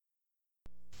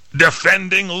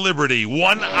Defending liberty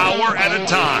 1 hour at a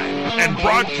time and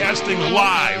broadcasting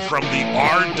live from the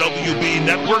RWB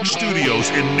Network studios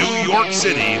in New York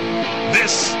City,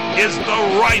 this is the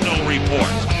Rhino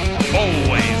Report.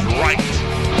 Always right.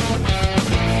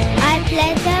 I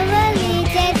pledge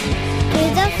allegiance to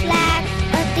the flag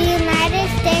of the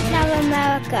United States of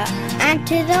America and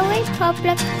to the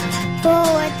republic for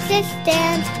which it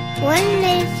stands, one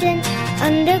nation,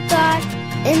 under God,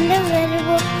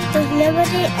 indivisible, with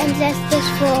liberty and justice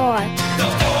for all.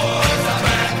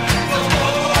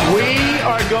 We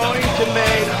are going to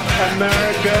make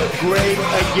America great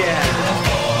again.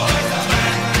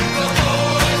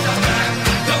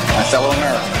 My fellow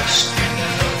Americans,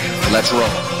 let's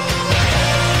roll.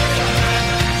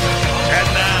 And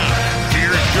now,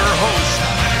 here's your host,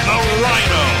 the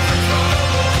Rhino.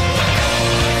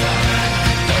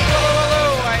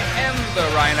 The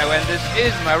Rhino, and this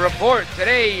is my report.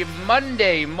 Today,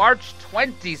 Monday, March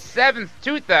 27th,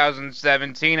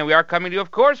 2017, and we are coming to you,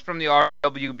 of course, from the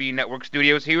RWB Network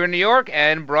studios here in New York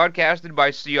and broadcasted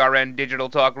by CRN Digital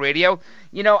Talk Radio.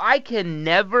 You know, I can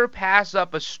never pass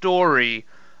up a story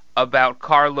about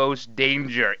Carlos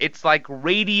Danger. It's like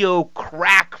radio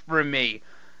crack for me.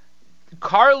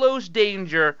 Carlos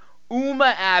Danger,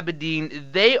 Huma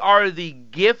Abedin, they are the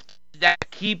gift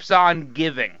that keeps on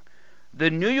giving. The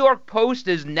New York Post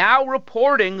is now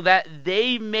reporting that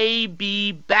they may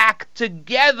be back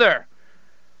together.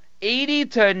 80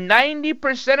 to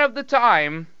 90% of the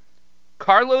time,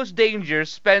 Carlos Danger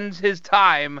spends his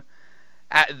time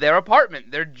at their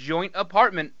apartment, their joint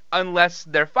apartment, unless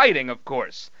they're fighting, of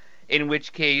course, in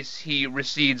which case he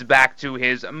recedes back to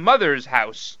his mother's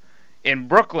house in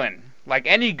Brooklyn, like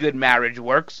any good marriage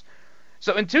works.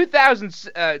 So in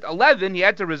 2011, he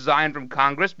had to resign from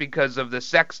Congress because of the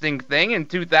sexting thing. In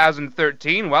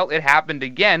 2013, well, it happened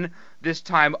again, this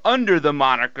time under the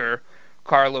moniker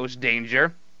Carlos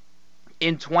Danger.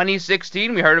 In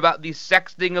 2016, we heard about the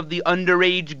sexting of the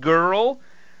underage girl,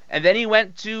 and then he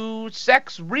went to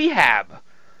sex rehab,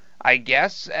 I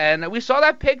guess, and we saw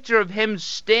that picture of him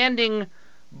standing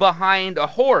behind a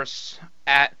horse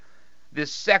at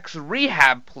this sex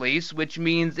rehab place, which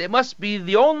means it must be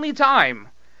the only time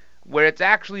where it's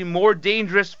actually more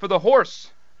dangerous for the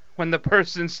horse when the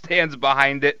person stands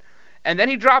behind it. And then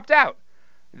he dropped out.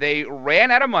 They ran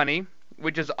out of money,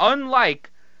 which is unlike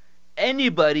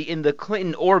anybody in the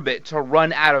Clinton orbit to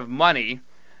run out of money.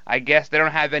 I guess they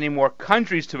don't have any more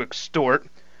countries to extort.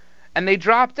 And they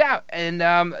dropped out. And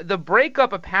the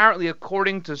breakup, apparently,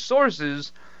 according to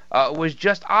sources, was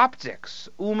just optics.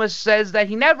 Huma says that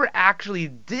he never actually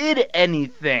did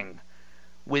anything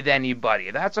with anybody.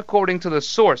 That's according to the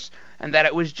source. And that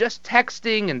it was just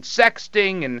texting and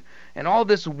sexting and all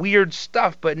this weird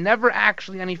stuff, but never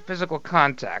actually any physical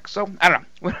contact. So, I don't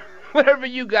know. Whatever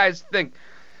you guys think.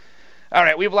 All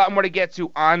right, we have a lot more to get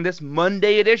to on this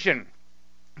Monday edition.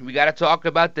 We got to talk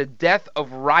about the death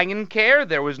of Ryan Care.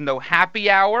 There was no happy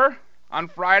hour on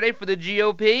Friday for the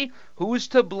GOP. Who's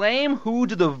to blame? Who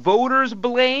do the voters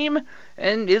blame?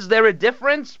 And is there a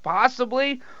difference?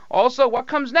 Possibly. Also, what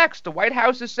comes next? The White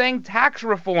House is saying tax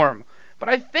reform. But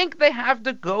I think they have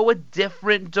to go a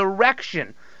different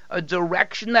direction. A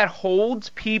direction that holds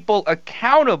people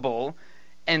accountable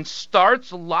and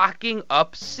starts locking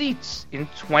up seats in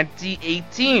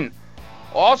 2018.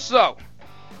 Also,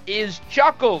 is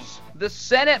Chuckles, the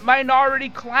Senate minority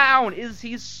clown, is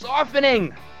he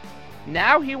softening?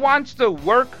 Now he wants to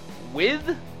work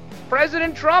with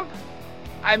President Trump?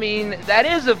 I mean, that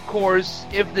is, of course,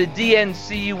 if the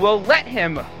DNC will let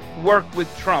him work with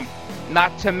Trump.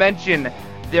 Not to mention,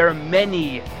 there are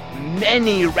many,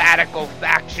 many radical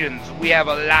factions. We have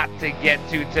a lot to get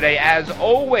to today, as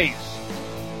always.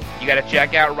 You got to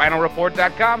check out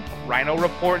RhinoReport.com.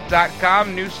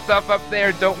 RhinoReport.com. New stuff up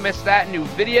there. Don't miss that. New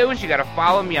videos. You got to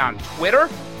follow me on Twitter.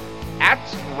 At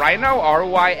Rhino,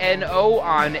 R-Y-N-O,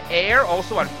 on air.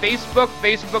 Also on Facebook,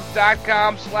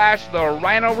 Facebook.com/The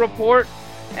Rhino Report.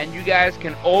 And you guys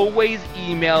can always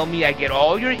email me. I get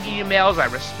all your emails. I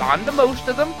respond to most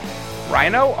of them.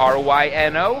 Rhino,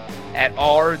 R-Y-N-O, at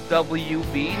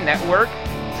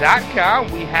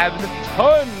RWBnetwork.com. We have a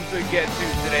ton to get to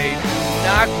today. Do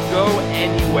not go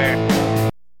anywhere.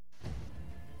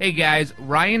 Hey guys,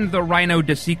 Ryan the Rhino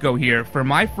DeSico here for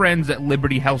my friends at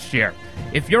Liberty HealthShare.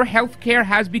 If your healthcare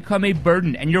has become a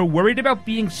burden and you're worried about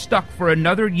being stuck for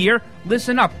another year,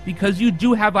 listen up, because you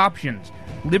do have options.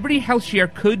 Liberty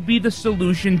HealthShare could be the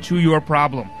solution to your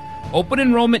problem. Open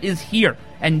enrollment is here,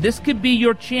 and this could be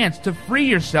your chance to free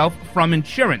yourself from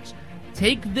insurance.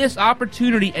 Take this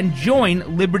opportunity and join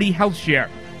Liberty HealthShare.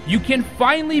 You can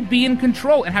finally be in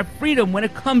control and have freedom when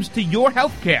it comes to your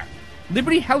healthcare.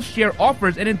 Liberty HealthShare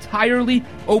offers an entirely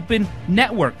open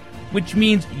network, which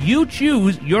means you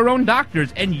choose your own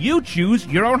doctors and you choose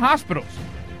your own hospitals.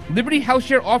 Liberty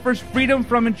HealthShare offers freedom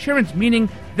from insurance, meaning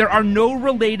there are no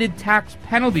related tax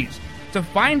penalties. To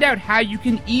find out how you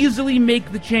can easily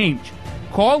make the change,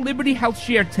 call Liberty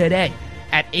HealthShare today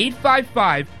at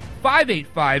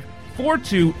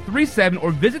 855-585-4237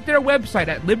 or visit their website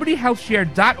at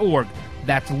libertyhealthshare.org.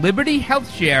 That's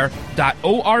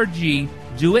libertyhealthshare.org.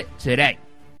 Do it today.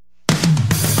 All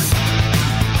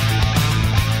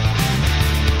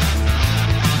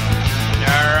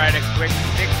right, a quick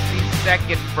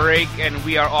 60-second break, and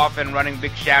we are off and running.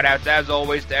 Big shout-outs, as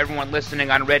always, to everyone listening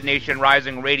on Red Nation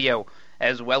Rising Radio,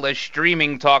 as well as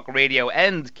Streaming Talk Radio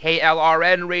and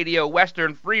KLRN Radio,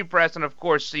 Western Free Press, and, of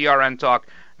course,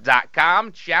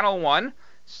 CRNTalk.com, Channel 1,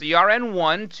 CRN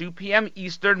 1, 2 p.m.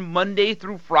 Eastern, Monday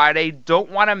through Friday. Don't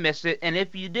want to miss it, and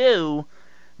if you do,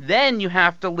 then you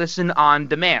have to listen on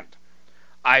demand.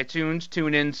 iTunes,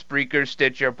 TuneIn, Spreaker,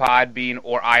 Stitcher, Podbean,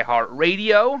 or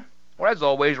iHeartRadio, or as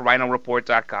always,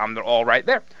 RhinoReport.com. They're all right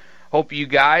there. Hope you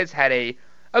guys had a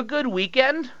good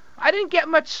weekend. I didn't get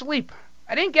much sleep.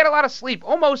 I didn't get a lot of sleep.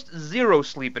 Almost zero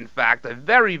sleep, in fact. A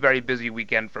very, very busy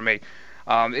weekend for me.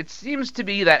 It seems to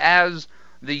be that as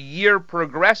the year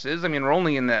progresses, I mean, we're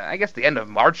only in the end of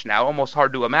March now, almost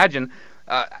hard to imagine,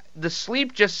 the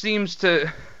sleep just seems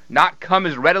to not come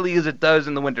as readily as it does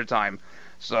in the wintertime.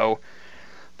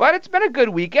 But it's been a good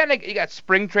weekend. You got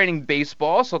spring training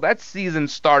baseball, so that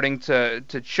season's starting to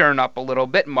churn up a little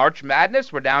bit. March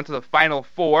Madness, we're down to the Final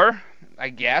Four, I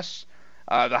guess.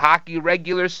 The hockey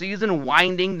regular season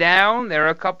winding down. There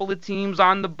are a couple of teams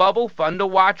on the bubble, fun to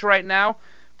watch right now,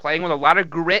 playing with a lot of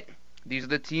grit. These are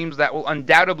the teams that will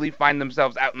undoubtedly find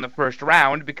themselves out in the first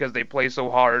round because they play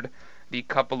so hard the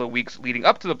couple of weeks leading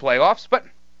up to the playoffs. But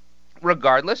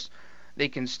regardless, they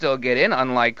can still get in,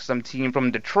 unlike some team from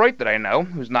Detroit that I know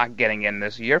who's not getting in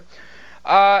this year.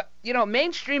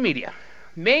 Mainstream media.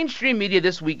 Mainstream media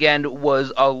this weekend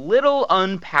was a little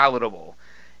unpalatable.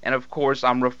 And, of course,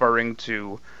 I'm referring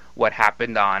to what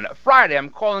happened on Friday. I'm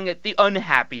calling it the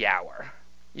unhappy hour.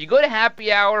 You go to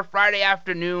happy hour Friday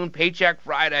afternoon, paycheck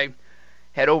Friday,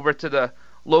 head over to the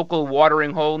local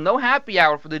watering hole. No happy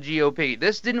hour for the GOP.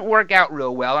 This didn't work out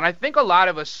real well, and I think a lot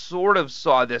of us sort of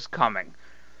saw this coming.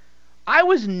 I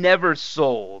was never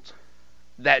sold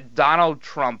that Donald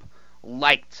Trump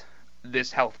liked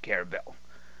this healthcare bill,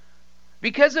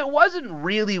 because it wasn't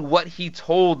really what he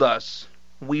told us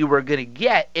we were going to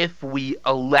get if we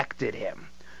elected him.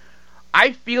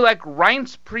 I feel like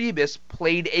Reince Priebus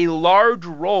played a large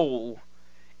role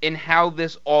in how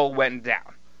this all went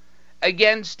down.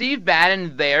 Again, Steve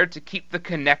Bannon there to keep the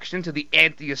connection to the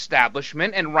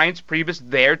anti-establishment, and Reince Priebus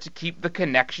there to keep the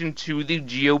connection to the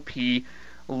GOP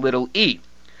little e.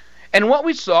 And what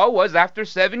we saw was, after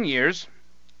 7 years,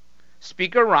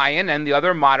 Speaker Ryan and the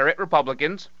other moderate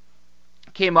Republicans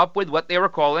came up with what they were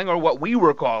calling, or what we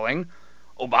were calling,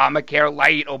 Obamacare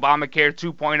Light, Obamacare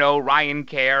 2.0, Ryan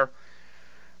Care.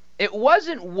 It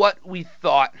wasn't what we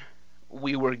thought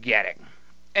we were getting.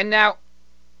 And now,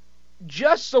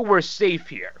 just so we're safe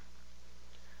here,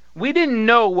 we didn't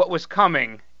know what was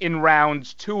coming in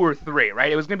rounds 2 or 3,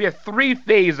 right? It was going to be a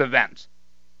 3-phase event.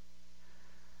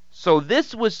 So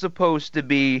this was supposed to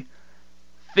be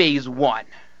phase 1.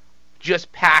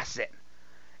 Just pass it,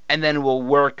 and then we'll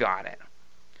work on it.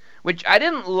 Which I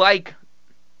didn't like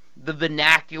the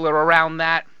vernacular around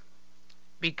that,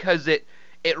 because it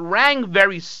rang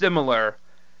very similar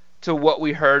to what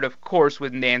we heard, of course,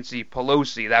 with Nancy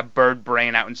Pelosi, that bird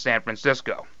brain out in San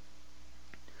Francisco.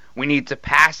 We need to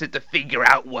pass it to figure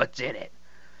out what's in it.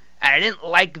 And I didn't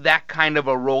like that kind of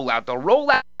a rollout. The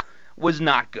rollout was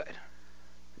not good.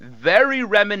 Very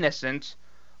reminiscent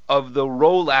of the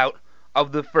rollout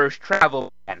of the first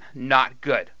travel ban. Not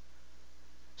good.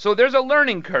 So there's a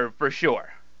learning curve for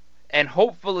sure. And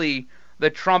hopefully the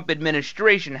Trump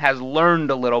administration has learned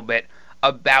a little bit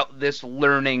about this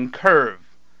learning curve.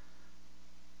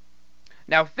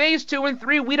 Now, phase 2 and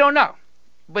 3, we don't know.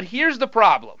 But here's the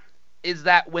problem, is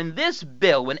that when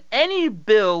any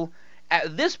bill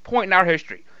at this point in our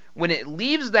history, when it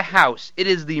leaves the House, it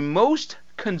is the most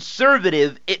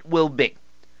conservative it will be.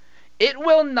 It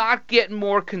will not get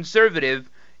more conservative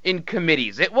in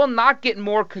committees. It will not get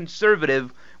more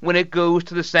conservative when it goes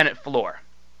to the Senate floor.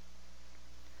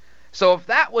 So if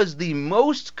that was the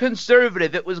most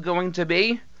conservative it was going to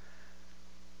be,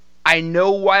 I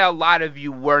know why a lot of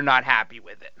you were not happy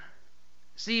with it.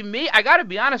 See, I gotta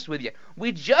be honest with you,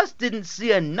 we just didn't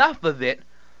see enough of it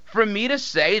for me to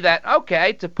say that,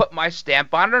 okay, to put my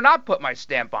stamp on it or not put my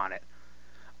stamp on it.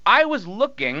 I was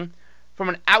looking from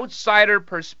an outsider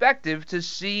perspective to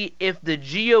see if the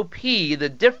GOP, the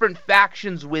different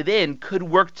factions within, could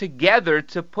work together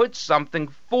to put something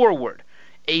forward,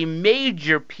 a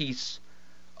major piece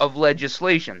of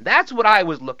legislation. That's what I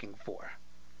was looking for.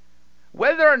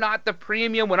 Whether or not the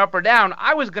premium went up or down,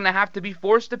 I was going to have to be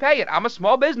forced to pay it. I'm a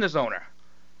small business owner.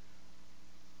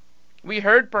 We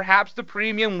heard perhaps the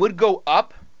premium would go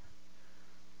up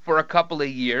for a couple of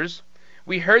years.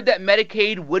 We heard that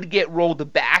Medicaid would get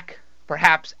rolled back,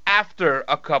 perhaps after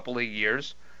a couple of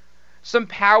years. Some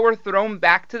power thrown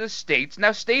back to the states.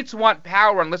 Now, states want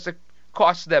power unless it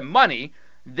costs them money.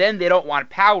 Then they don't want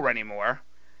power anymore.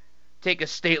 Take a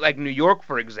state like New York,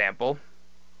 for example.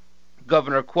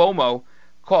 Governor Cuomo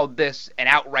called this an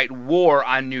outright war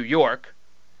on New York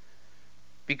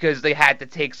because they had to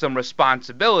take some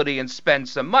responsibility and spend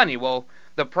some money. Well,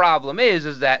 the problem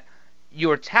is that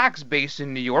your tax base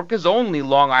in New York is only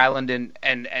Long Island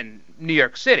and New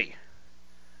York City.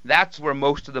 That's where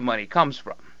most of the money comes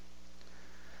from.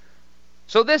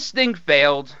 So this thing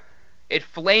failed. It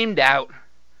flamed out.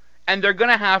 And they're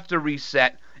going to have to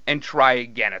reset and try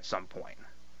again at some point.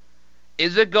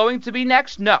 Is it going to be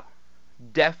next? No.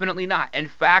 Definitely not. In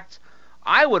fact,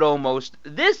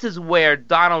 this is where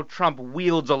Donald Trump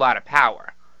wields a lot of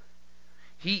power.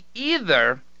 He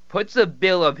either puts a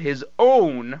bill of his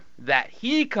own that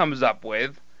he comes up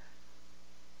with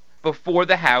before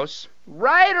the House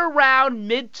right around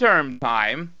midterm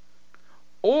time,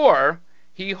 or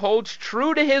he holds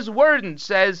true to his word and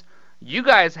says, you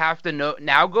guys have to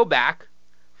now go back,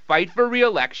 fight for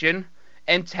re-election,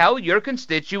 and tell your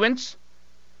constituents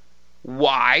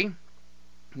why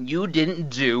you didn't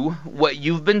do what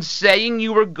you've been saying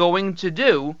you were going to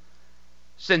do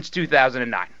since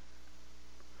 2009.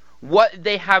 What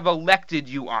they have elected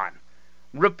you on.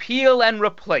 Repeal and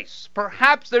replace.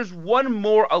 Perhaps there's one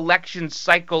more election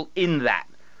cycle in that,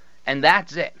 and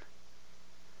that's it.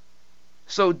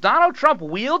 So Donald Trump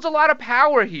wields a lot of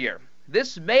power here.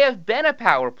 This may have been a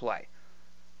power play.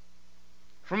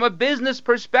 From a business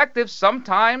perspective,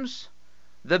 sometimes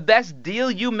the best deal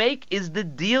you make is the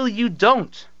deal you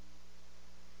don't.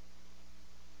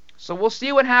 So we'll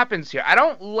see what happens here. I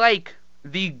don't like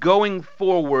the going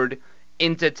forward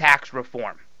into tax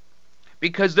reform,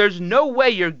 because there's no way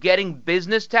you're getting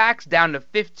business tax down to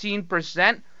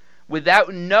 15%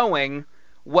 without knowing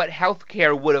what health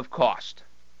care would have cost.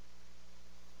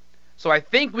 So I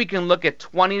think we can look at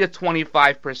 20 to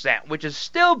 25%, which is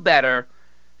still better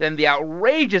than the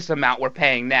outrageous amount we're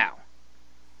paying now.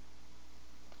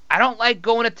 I don't like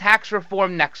going to tax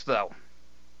reform next, though.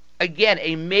 Again,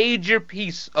 a major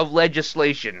piece of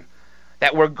legislation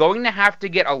that we're going to have to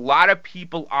get a lot of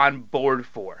people on board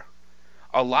for.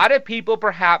 A lot of people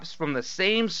perhaps from the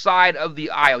same side of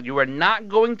the aisle. You are not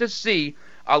going to see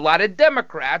a lot of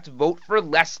Democrats vote for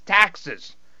less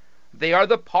taxes. They are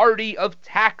the party of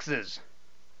taxes.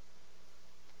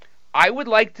 I would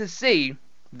like to see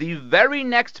the very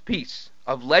next piece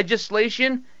of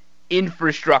legislation,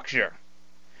 infrastructure.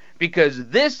 Because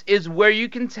this is where you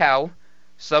can tell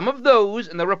some of those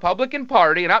in the Republican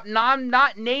Party, and I'm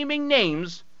not naming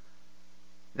names,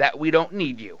 that we don't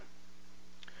need you.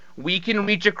 We can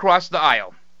reach across the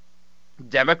aisle.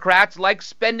 Democrats like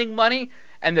spending money,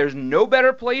 and there's no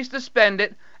better place to spend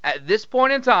it at this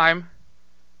point in time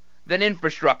than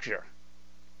infrastructure.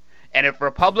 And if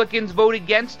Republicans vote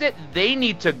against it, they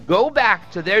need to go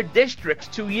back to their districts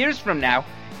 2 years from now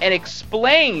and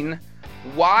explain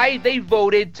why they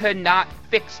voted to not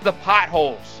fix the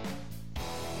potholes.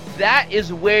 That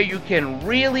is where you can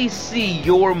really see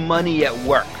your money at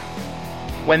work.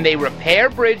 When they repair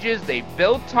bridges, they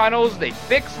build tunnels, they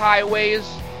fix highways,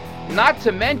 not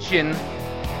to mention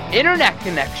internet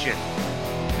connection.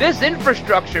 This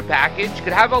infrastructure package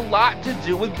could have a lot to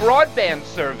do with broadband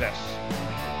service,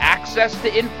 access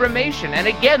to information, and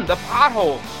again, the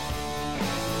potholes.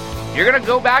 You're going to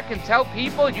go back and tell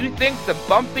people you think the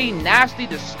bumpy, nasty,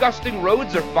 disgusting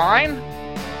roads are fine?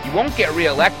 You won't get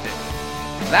reelected.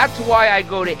 That's why I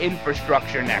go to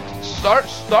infrastructure next.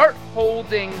 Start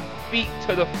holding feet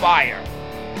to the fire,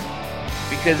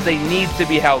 because they need to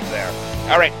be held there.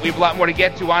 All right, we have a lot more to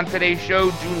get to on today's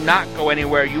show. Do not go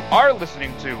anywhere. You are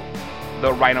listening to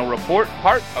The Rhino Report,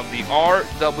 part of the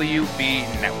RWB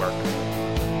Network.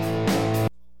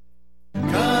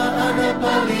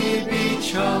 Kaanapali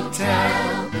Beach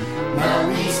Hotel,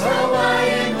 Maui's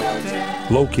Hawaiian Hotel.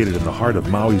 Located in the heart of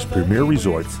Maui's premier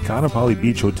resort, Kaanapali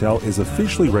Beach Hotel is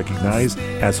officially recognized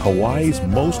as Hawaii's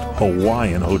most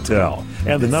Hawaiian hotel.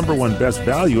 and the #1 best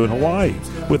value in Hawaii.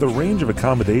 With a range of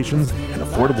accommodations and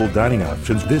affordable dining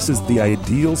options, this is the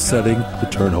ideal setting to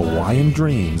turn Hawaiian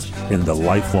dreams into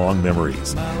lifelong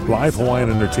memories. Live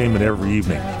Hawaiian entertainment every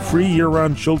evening, free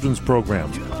year-round children's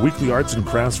programs, weekly arts and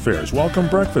crafts fairs, welcome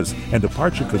breakfast, and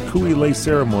departure kukui lei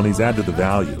ceremonies add to the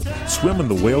value. Swim in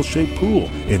the whale-shaped pool,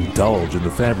 indulge in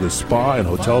the fabulous spa and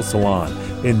hotel salon.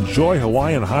 Enjoy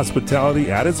Hawaiian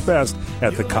hospitality at its best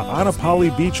at the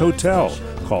Ka'anapali Beach Hotel.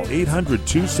 Call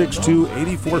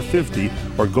 800-262-8450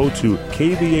 or go to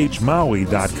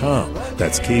kbhmaui.com.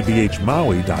 That's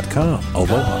kbhmaui.com.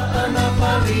 Aloha.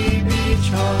 Ka'anapali Beach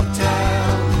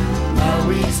Hotel,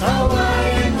 Maui's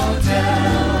Hawaiian Hotel.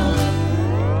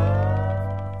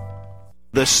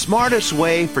 The smartest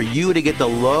way for you to get the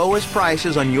lowest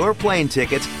prices on your plane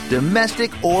tickets, domestic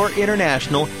or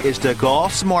international, is to call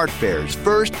SmartFares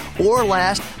first or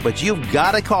last, but you've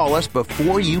got to call us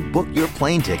before you book your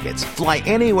plane tickets. Fly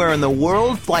anywhere in the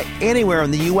world, fly anywhere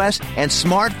in the U.S., and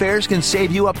SmartFares can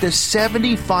save you up to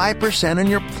 75% on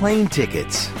your plane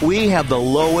tickets. We have the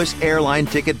lowest airline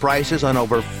ticket prices on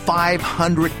over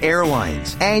 500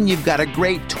 airlines, and you've got a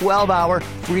great 12-hour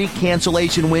free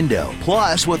cancellation window.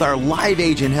 Plus, with our live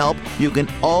agent help, you can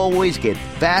always get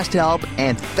fast help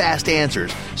and fast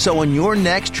answers. So on your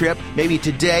next trip, maybe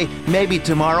today, maybe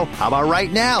tomorrow, how about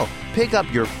right now? Pick up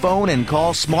your phone and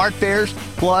call SmartFares,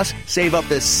 plus save up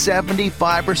to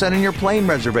 75% on your plane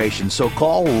reservation. So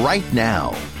call right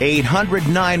now.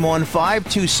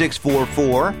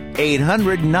 800-915-2644,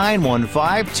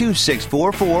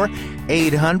 800-915-2644,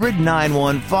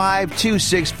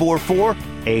 800-915-2644,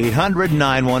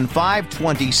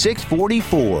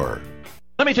 800-915-2644.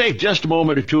 Let me take just a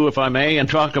moment or two, if I may, and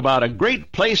talk about a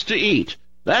great place to eat.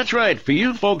 That's right, for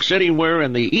you folks anywhere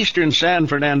in the eastern San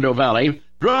Fernando Valley,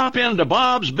 drop into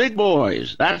Bob's Big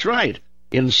Boys. That's right,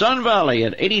 in Sun Valley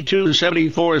at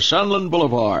 8274 Sunland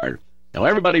Boulevard. Now,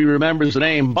 everybody remembers the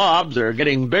name Bob. They're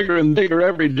getting bigger and bigger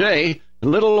every day.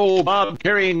 Little old Bob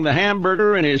carrying the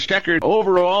hamburger in his checkered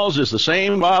overalls is the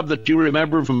same Bob that you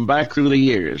remember from back through the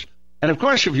years. And, of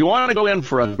course, if you want to go in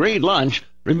for a great lunch,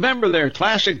 remember their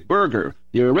classic burger,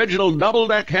 the original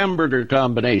double-deck hamburger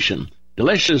combination.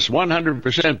 Delicious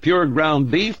 100% pure ground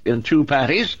beef in 2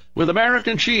 patties with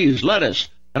American cheese, lettuce,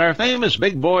 and our famous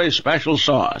Big Boy special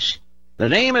sauce. The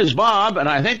name is Bob, and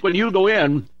I think when you go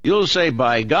in, you'll say,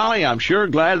 by golly, I'm sure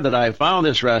glad that I found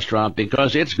this restaurant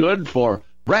because it's good for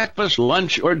breakfast,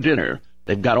 lunch, or dinner.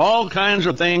 They've got all kinds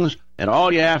of things, and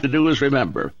all you have to do is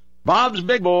remember. Bob's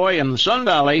Big Boy in Sun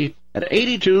Valley at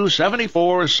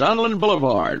 8274 Sunland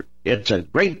Boulevard. It's a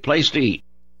great place to eat.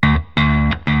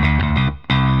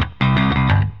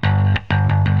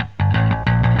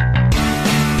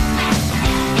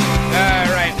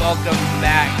 Welcome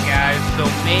back, guys. So,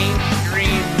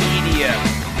 mainstream media.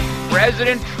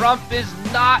 President Trump is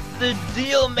not the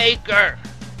deal maker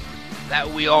that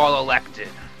we all elected.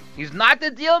 He's not the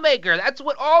deal maker. That's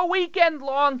what all weekend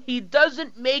long, he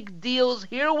doesn't make deals.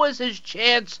 Here was his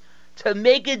chance to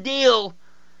make a deal,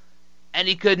 and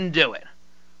he couldn't do it.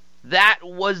 That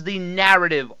was the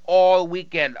narrative all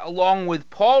weekend, along with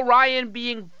Paul Ryan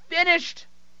being finished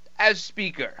as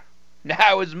Speaker.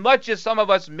 Now, as much as some of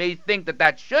us may think that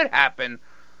that should happen,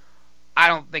 I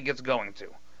don't think it's going to.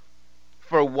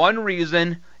 For one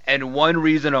reason, and one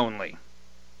reason only.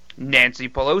 Nancy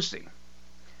Pelosi.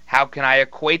 How can I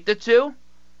equate the two?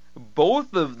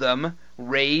 Both of them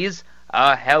raise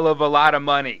a hell of a lot of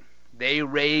money. They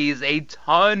raise a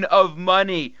ton of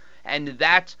money, and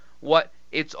that's what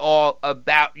it's all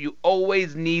about. You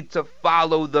always need to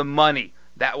follow the money.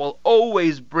 That will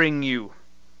always bring you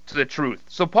to the truth.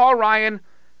 So Paul Ryan,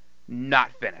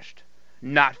 not finished.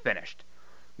 Not finished.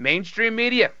 Mainstream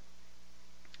media.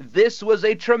 This was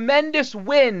a tremendous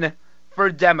win for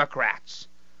Democrats.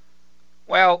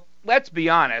 Well, let's be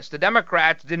honest. The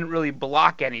Democrats didn't really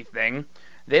block anything.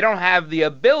 They don't have the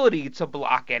ability to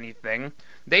block anything.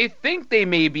 They think they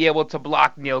may be able to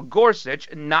block Neil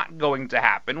Gorsuch. Not going to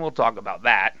happen. We'll talk about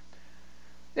that.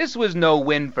 This was no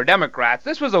win for Democrats.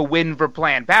 This was a win for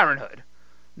Planned Parenthood.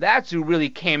 That's who really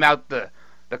came out the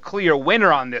clear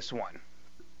winner on this one.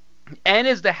 And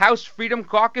is the House Freedom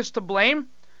Caucus to blame?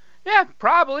 Yeah,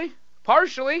 probably.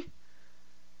 Partially.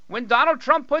 When Donald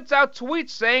Trump puts out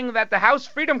tweets saying that the House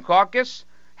Freedom Caucus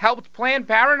helped Planned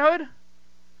Parenthood,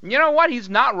 you know what? He's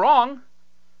not wrong.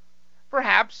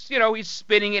 Perhaps, he's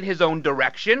spinning it his own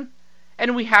direction,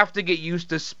 and we have to get used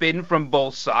to spin from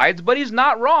both sides, but he's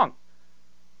not wrong.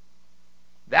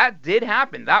 That did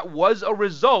happen. That was a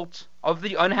result of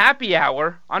the unhappy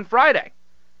hour on Friday.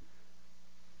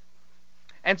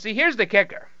 And see, here's the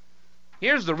kicker.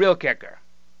 Here's the real kicker.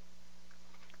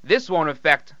 this won't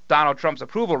affect Donald Trump's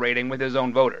approval rating with his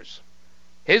own voters.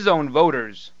 His own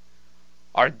voters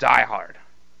are diehard.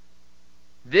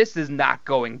 This is not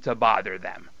going to bother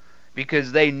them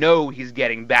because they know he's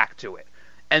getting back to it.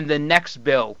 And the next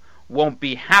bill won't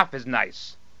be half as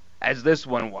nice as this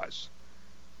one was.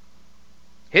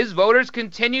 His voters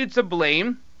continue to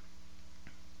blame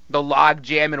the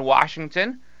logjam in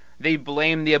Washington. They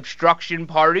blame the obstruction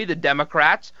party, the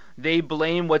Democrats. They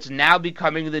blame what's now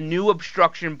becoming the new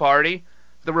obstruction party,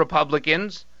 the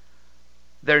Republicans.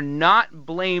 They're not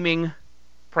blaming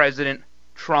President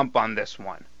Trump on this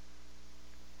one.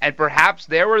 And perhaps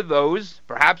there were those,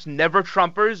 perhaps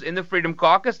never-Trumpers in the Freedom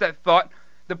Caucus that thought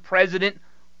the president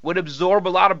would absorb a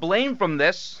lot of blame from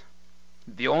this.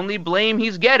 The only blame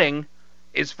he's getting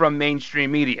is from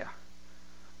mainstream media.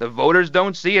 The voters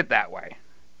don't see it that way.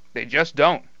 They just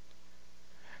don't.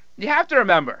 You have to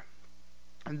remember,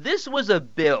 this was a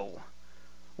bill.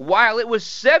 While it was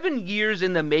 7 years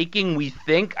in the making, we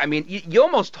think, I mean, you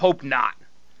almost hope not.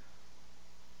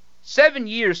 7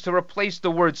 years to replace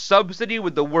the word subsidy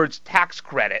with the words tax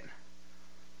credit.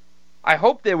 I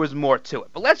hope there was more to it.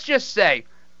 But let's just say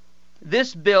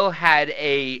this bill had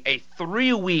a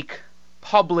 3-week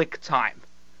public time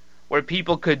where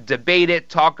people could debate it,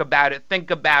 talk about it,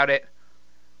 think about it,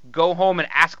 go home and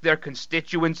ask their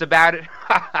constituents about it.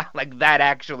 Like that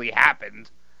actually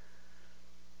happened.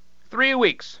 3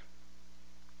 weeks.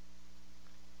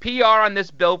 PR on this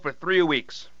bill for 3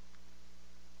 weeks.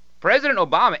 President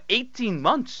Obama, 18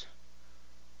 months.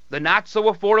 The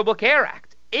Not-So-Affordable Care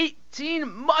Act.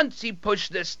 18 months he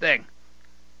pushed this thing.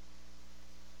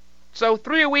 So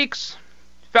 3 weeks,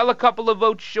 fell a couple of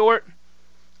votes short.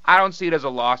 I don't see it as a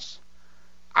loss.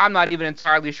 I'm not even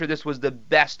entirely sure this was the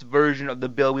best version of the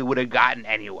bill we would have gotten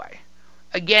anyway.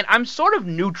 Again, I'm sort of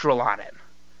neutral on it.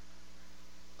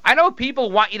 I know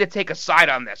people want you to take a side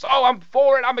on this. Oh, I'm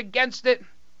for it, I'm against it.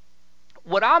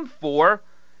 What I'm for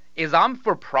is I'm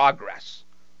for progress.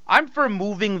 I'm for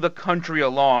moving the country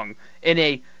along in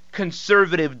a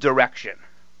conservative direction.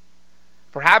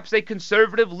 Perhaps a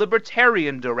conservative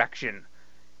libertarian direction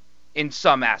in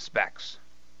some aspects.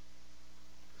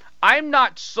 I'm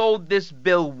not sold this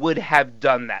bill would have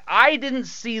done that. I didn't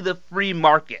see the free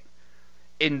market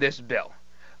in this bill.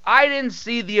 I didn't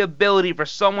see the ability for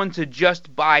someone to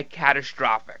just buy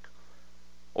catastrophic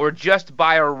or just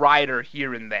buy a rider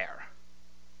here and there.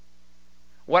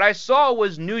 What I saw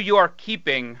was New York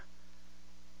keeping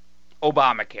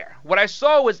Obamacare. What I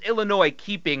saw was Illinois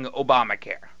keeping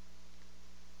Obamacare.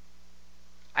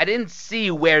 I didn't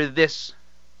see where this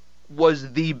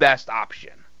was the best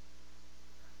option.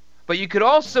 But you could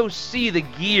also see the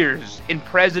gears in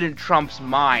President Trump's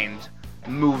mind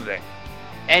moving.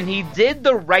 And he did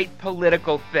the right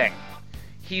political thing.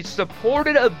 He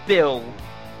supported a bill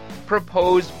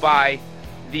proposed by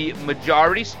the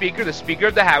majority speaker, the Speaker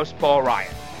of the House, Paul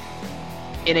Ryan,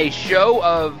 in a show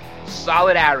of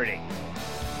solidarity.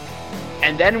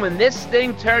 And then when this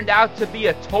thing turned out to be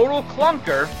a total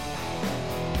clunker,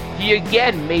 he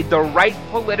again made the right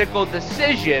political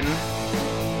decision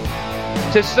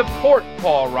to support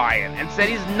Paul Ryan and said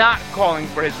he's not calling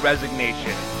for his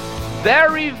resignation.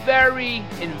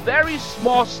 In very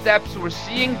small steps, we're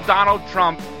seeing Donald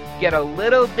Trump get a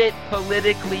little bit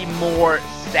politically more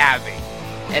savvy.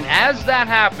 And as that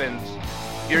happens,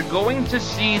 you're going to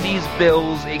see these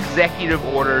bills, executive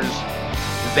orders,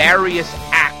 various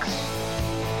acts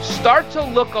start to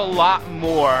look a lot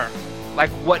more like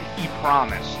what he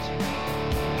promised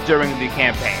during the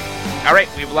campaign. All right,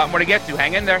 we have a lot more to get to.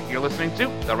 Hang in there. You're listening to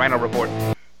The Rhino Report.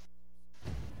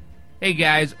 Hey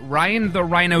guys, Ryan the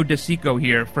Rhino DeSico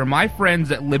here for my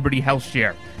friends at Liberty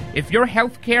HealthShare. If your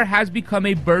healthcare has become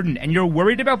a burden and you're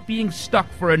worried about being stuck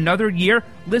for another year,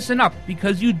 listen up,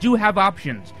 because you do have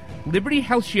options. Liberty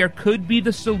HealthShare could be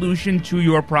the solution to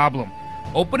your problem.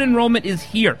 Open enrollment is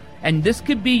here, and this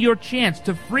could be your chance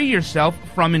to free yourself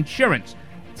from insurance.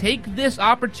 Take this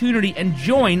opportunity and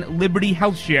join Liberty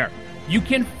HealthShare. You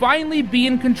can finally be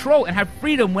in control and have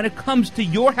freedom when it comes to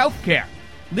your healthcare.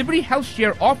 Liberty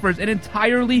HealthShare offers an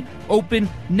entirely open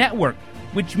network,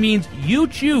 which means you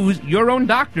choose your own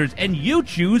doctors and you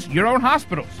choose your own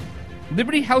hospitals.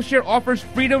 Liberty HealthShare offers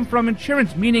freedom from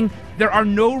insurance, meaning there are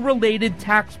no related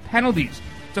tax penalties.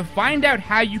 To find out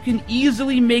how you can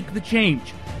easily make the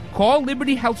change, call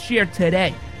Liberty HealthShare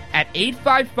today at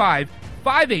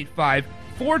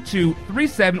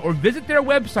 855-585-4237 or visit their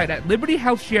website at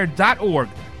libertyhealthshare.org.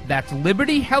 That's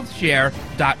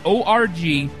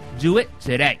libertyhealthshare.org. Do it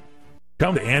today.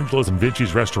 Come to Angelo's and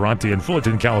Vinci's Restaurante in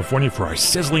Fullerton, California for our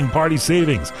sizzling party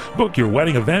savings. Book your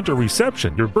wedding event or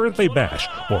reception, your birthday bash,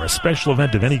 or a special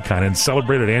event of any kind and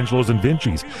celebrate at Angelo's and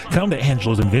Vinci's. Come to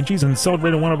Angelo's and Vinci's and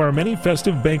celebrate in one of our many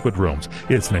festive banquet rooms.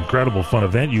 It's an incredible fun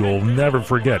event you will never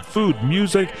forget. Food,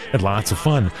 music, and lots of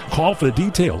fun. Call for the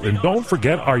details, and don't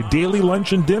forget our daily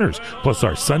lunch and dinners, plus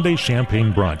our Sunday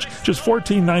champagne brunch. Just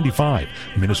 $14.95.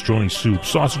 Minestrone soup,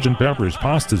 sausage and peppers,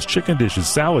 pastas, chicken dishes,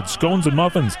 salads, scones, and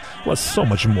muffins, plus so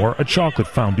much more. A chocolate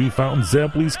fondue fountain,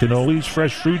 Zeblis, cannolis,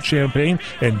 fresh fruit, champagne,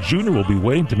 and Junior will be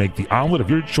waiting to make the omelet of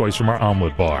your choice from our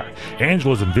omelet bar.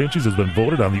 Angelo's and Vinci's has been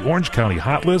voted on the Orange County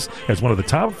Hot List as one of the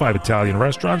top 5 Italian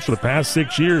restaurants for the past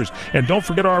 6 years. And don't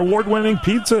forget our award-winning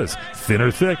pizzas. Thin or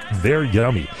thick, they're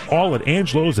yummy. All at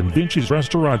Angelo's and Vinci's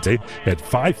Restaurante at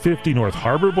 550 North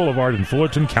Harbor Boulevard in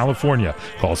Fullerton, California.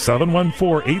 Call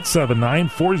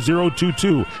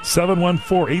 714-879-4022.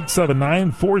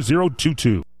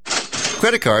 714-879-4022.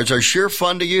 Credit cards are sure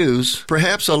fun to use,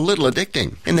 perhaps a little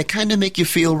addicting, and they kind of make you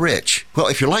feel rich. Well,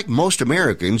 if you're like most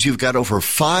Americans, you've got over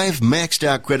 5 maxed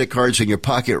out credit cards in your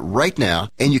pocket right now,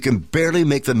 and you can barely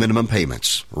make the minimum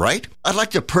payments, right? I'd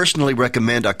like to personally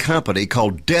recommend a company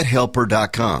called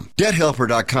DebtHelper.com.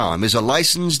 DebtHelper.com is a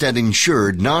licensed and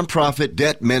insured nonprofit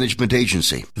debt management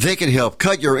agency. They can help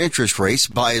cut your interest rates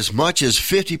by as much as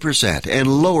 50%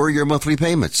 and lower your monthly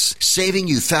payments, saving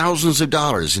you thousands of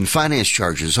dollars in finance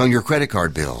charges on your credit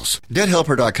card bills.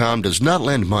 DebtHelper.com does not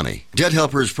lend money. Debt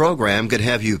Helper's program could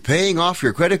have you paying off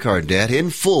your credit card debt in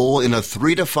full in a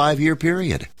 3 to 5 year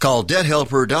period. Call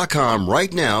DebtHelper.com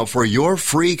right now for your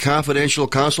free confidential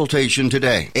consultation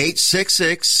today.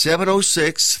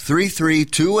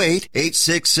 866-706-3328.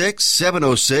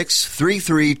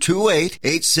 866-706-3328.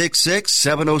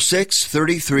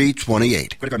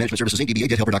 866-706-3328. Credit card management services Inc. DBA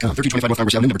DebtHelper.com. 1325 North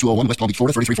Congress Avenue, number 201, West Palm Beach,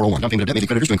 Florida, 33401. Down payment of debt may be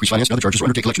creditors to increase finance and other charges or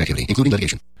undertake collection activity, including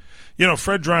litigation. You know,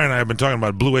 Fred Dry and I have been talking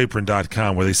about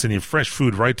BlueApron.com, where they send you fresh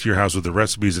food right to your house with the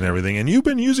recipes and everything. And you've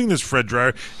been using this, Fred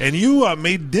Dry, and you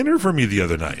made dinner for me the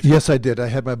other night. Yes, I did. I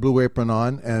had my Blue Apron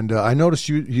on, and I noticed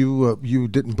you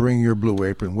didn't bring your Blue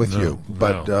Apron with you,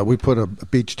 but we put a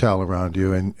beach towel around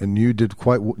you, and you did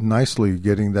quite nicely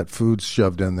getting that food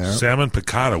shoved in there. Salmon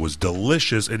piccata was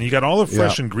delicious, and you got all the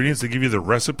fresh ingredients. They give you the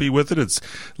recipe with it. It's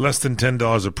less than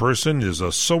 $10 a person. There's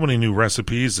so many new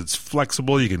recipes. It's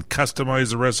flexible. You can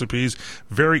customize the recipes.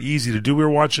 Very easy to do. We were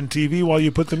watching TV while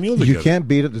you put the meal together. You can't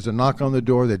beat it. There's a knock on the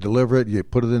door. They deliver it. You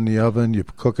put it in the oven. You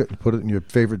cook it. Put it in your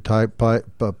favorite type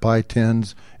pie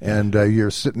tins, and you're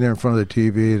sitting there in front of the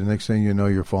TV. The next thing you know,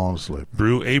 you're falling asleep.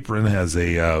 Blue Apron has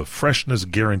a freshness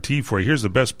guarantee for you. Here's the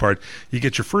best part. You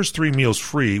get your first 3 meals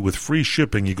free with free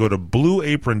shipping. You go to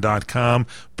BlueApron.com,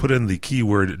 put in the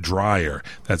keyword dryer.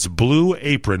 That's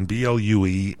BlueApron,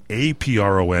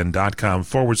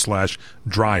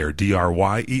 BlueApron.com/dryer,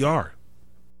 DRYER.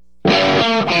 All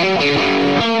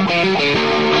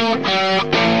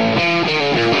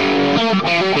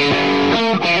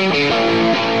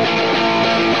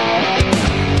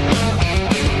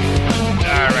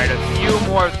right, a few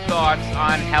more thoughts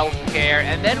on healthcare,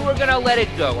 and then we're going to let it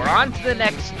go. We're on to the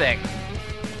next thing.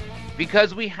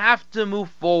 Because we have to move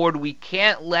forward. We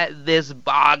can't let this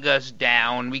bog us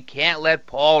down. We can't let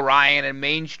Paul Ryan and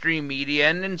mainstream media,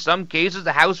 and in some cases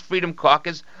the House Freedom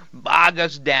Caucus, bog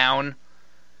us down.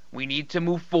 We need to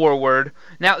move forward.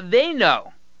 Now, they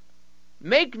know,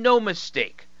 make no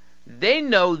mistake, they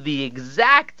know the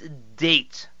exact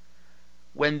date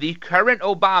when the current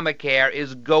Obamacare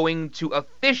is going to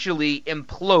officially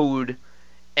implode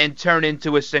and turn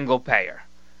into a single payer.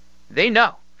 They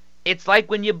know. It's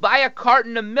like when you buy a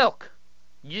carton of milk.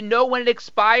 You know when it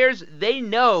expires. They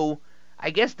know.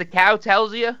 I guess the cow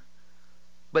tells you.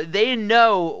 But they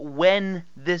know when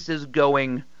this is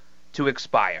going to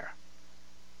expire.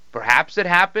 Perhaps it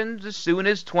happens as soon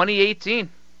as 2018.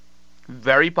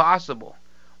 Very possible.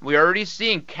 We're already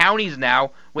seeing counties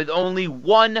now with only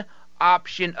one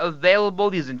option available.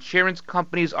 These insurance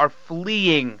companies are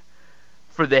fleeing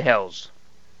for the hills.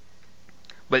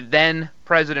 But then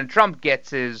President Trump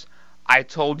gets his I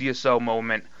told you so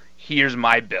moment. Here's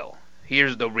my bill.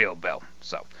 Here's the real bill.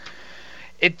 So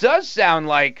it does sound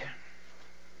like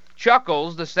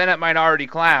Chuckles, the Senate minority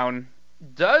clown,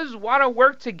 does want to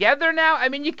work together now. I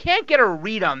mean, you can't get a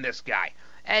read on this guy.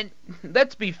 And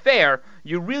let's be fair,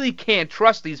 you really can't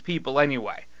trust these people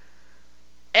anyway.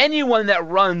 Anyone that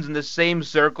runs in the same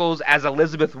circles as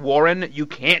Elizabeth Warren, you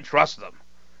can't trust them.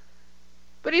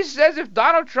 But he says if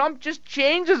Donald Trump just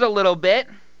changes a little bit,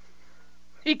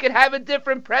 he could have a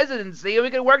different presidency and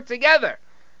we could work together.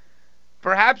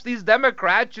 Perhaps these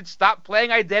Democrats should stop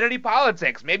playing identity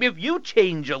politics. Maybe if you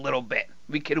change a little bit,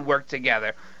 we could work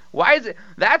together. Why is it?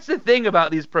 That's the thing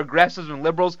about these progressives and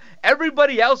liberals.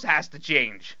 Everybody else has to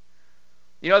change.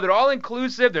 You know, they're all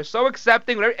inclusive. They're so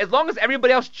accepting. As long as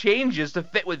everybody else changes to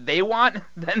fit what they want,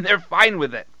 then they're fine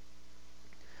with it.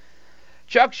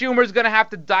 Chuck Schumer's going to have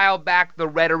to dial back the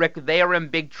rhetoric. They are in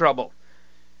big trouble.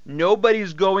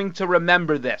 Nobody's going to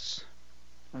remember this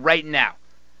right now.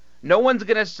 No one's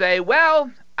going to say,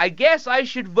 well, I guess I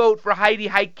should vote for Heidi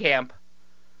Heitkamp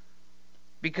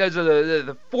because of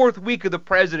the fourth week of the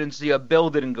presidency a bill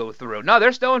didn't go through. No,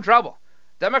 they're still in trouble.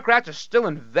 Democrats are still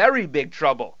in very big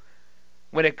trouble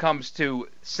when it comes to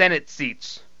Senate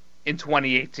seats in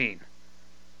 2018.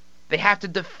 They have to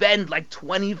defend like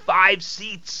 25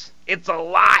 seats. It's a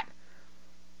lot.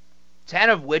 10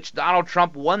 of which Donald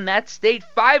Trump won that state,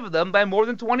 5 of them by more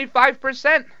than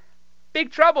 25%.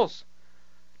 Big troubles.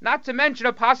 Not to mention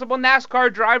a possible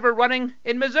NASCAR driver running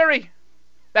in Missouri.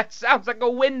 That sounds like a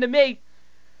win to me.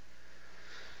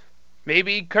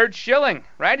 Maybe Curt Schilling,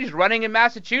 right? He's running in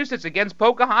Massachusetts against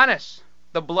Pocahontas.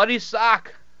 The bloody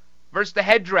sock versus the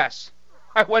headdress.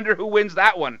 I wonder who wins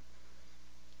that one.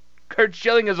 Curt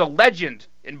Schilling is a legend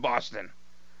in Boston.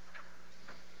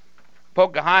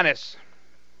 Pocahontas,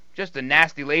 just a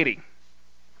nasty lady.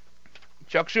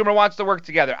 Chuck Schumer wants to work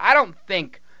together. I don't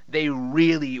think they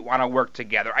really want to work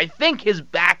together. I think his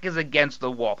back is against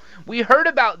the wall. We heard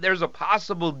about there's a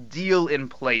possible deal in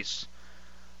place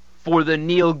for the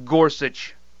Neil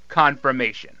Gorsuch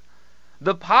confirmation.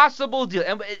 The possible deal,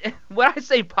 and when I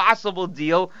say possible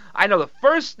deal, I know the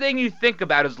first thing you think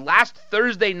about is last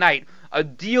Thursday night, a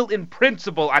deal in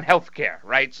principle on health care,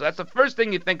 right? So that's the first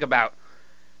thing you think about.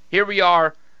 Here we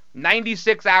are,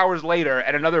 96 hours later,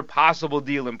 and another possible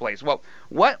deal in place. Well,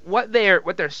 what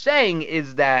they're saying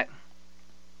is that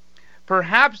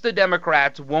perhaps the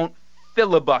Democrats won't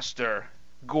filibuster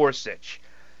Gorsuch.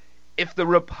 If the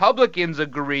Republicans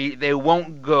agree, they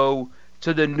won't go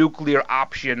to the nuclear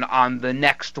option on the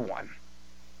next one.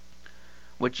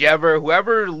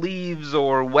 Whoever leaves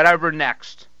or whatever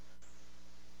next,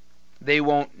 they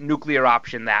won't nuclear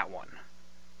option that one.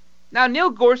 Now, Neil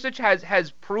Gorsuch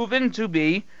has proven to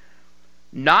be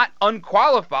not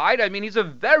unqualified. I mean, he's a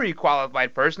very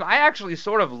qualified person. I actually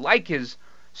sort of like his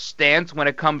stance when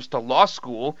it comes to law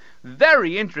school.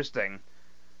 Very interesting.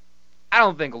 I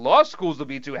don't think law schools will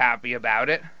be too happy about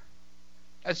it.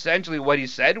 Essentially what he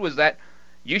said was that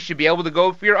you should be able to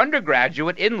go for your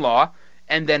undergraduate in law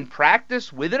and then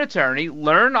practice with an attorney,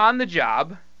 learn on the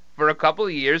job for a couple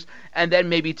of years, and then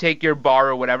maybe take your bar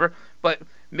or whatever, but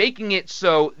making it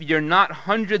so you're not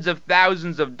hundreds of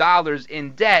thousands of dollars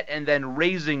in debt and then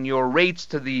raising your rates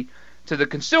to the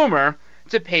consumer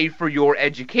to pay for your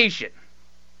education.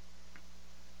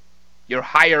 Your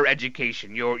higher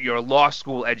education, your law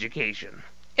school education.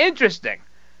 Interesting.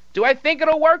 Do I think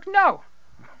it'll work? No.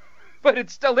 But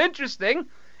it's still interesting.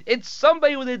 It's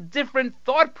somebody with a different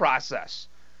thought process.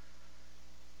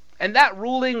 And that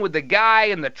ruling with the guy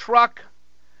in the truck,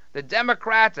 the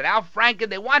Democrats and Al Franken,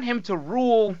 they want him to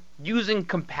rule using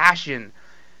compassion.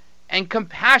 And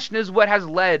compassion is what has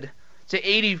led to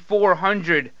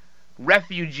 8,400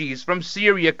 refugees from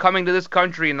Syria coming to this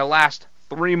country in the last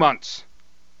 3 months.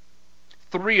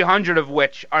 300 of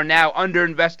which are now under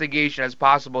investigation as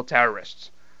possible terrorists.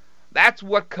 That's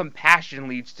what compassion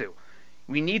leads to.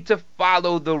 We need to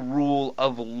follow the rule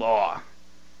of law.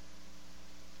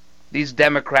 These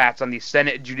Democrats on the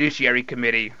Senate Judiciary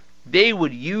Committee, they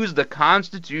would use the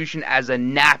Constitution as a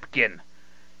napkin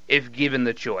if given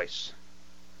the choice.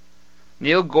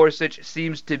 Neil Gorsuch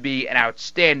seems to be an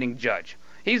outstanding judge.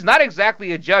 He's not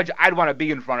exactly a judge I'd want to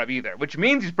be in front of either, which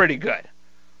means he's pretty good.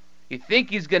 You think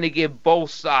he's going to give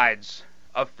both sides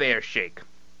a fair shake.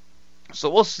 So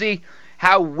we'll see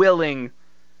how willing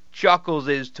Chuckles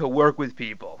is to work with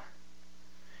people.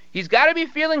 He's got to be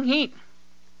feeling heat.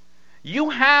 You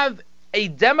have a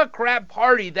Democrat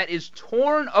Party that is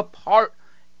torn apart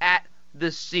at the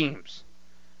seams.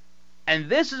 And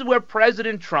this is where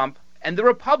President Trump and the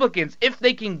Republicans, if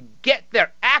they can get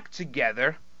their act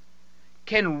together,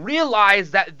 can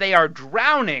realize that they are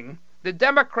drowning. The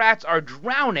Democrats are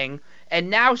drowning, and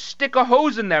now stick a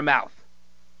hose in their mouth.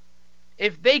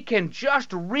 If they can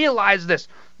just realize this,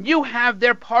 you have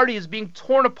their parties being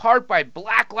torn apart by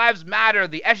Black Lives Matter,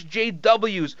 the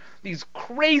SJWs, these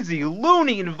crazy,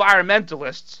 loony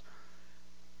environmentalists,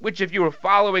 which if you were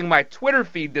following my Twitter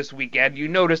feed this weekend, you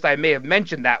noticed I may have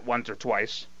mentioned that once or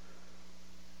twice.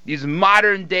 These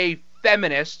modern-day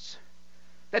feminists,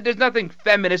 that there's nothing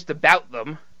feminist about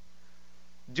them.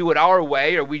 Do it our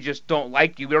way, or we just don't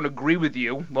like you, we don't agree with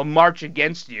you, we'll march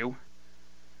against you.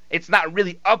 It's not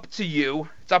really up to you,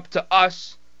 it's up to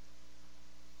us.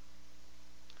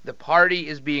 The party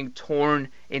is being torn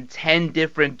in 10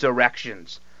 different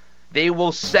directions. They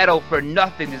will settle for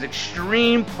nothing. These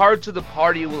extreme parts of the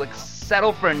party will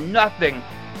settle for nothing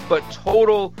but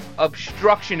total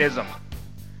obstructionism.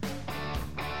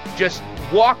 Just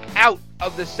walk out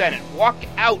of the Senate. Walk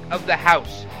out of the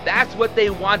House. That's what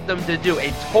they want them to do.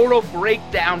 A total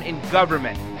breakdown in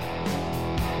government.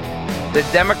 The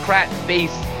Democrat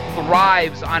base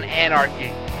thrives on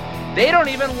anarchy. They don't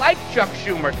even like Chuck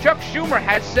Schumer. Chuck Schumer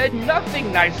has said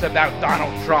nothing nice about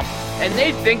Donald Trump, and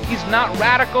they think he's not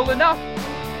radical enough.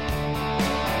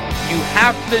 You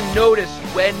have to notice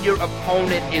when your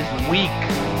opponent is weak,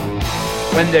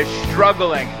 when they're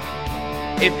struggling.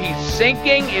 If he's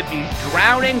sinking, if he's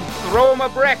drowning, throw him a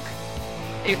brick.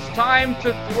 It's time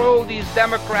to throw these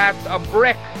Democrats a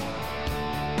brick.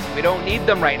 We don't need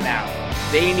them right now.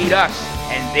 They need us,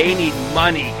 and they need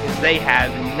money because they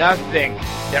have nothing.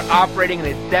 They're operating in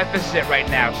a deficit right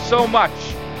now. So much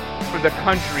for the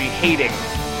country hating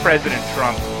President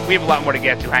Trump. We have a lot more to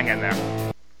get to. Hang in there.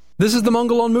 This is The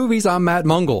Mungle on Movies. I'm Matt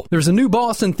Mungle. There's a new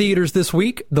boss in theaters this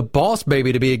week, The Boss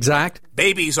Baby to be exact.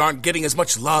 Babies aren't getting as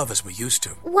much love as we used to.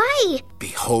 Why?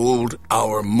 Behold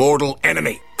our mortal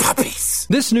enemy, puppies.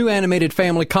 This new animated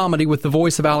family comedy with the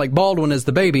voice of Alec Baldwin as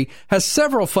the baby has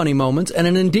several funny moments and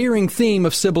an endearing theme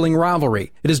of sibling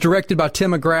rivalry. It is directed by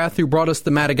Tim McGrath, who brought us the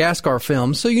Madagascar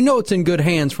film, so you know it's in good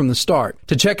hands from the start.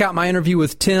 To check out my interview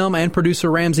with Tim and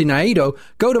producer Ramsey Naito,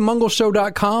 go to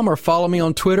mungleshow.com or follow me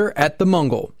on Twitter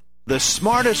 @TheMungle. The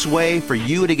smartest way for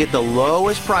you to get the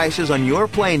lowest prices on your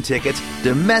plane tickets,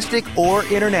 domestic or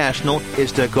international,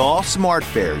 is to call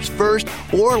SmartFares. First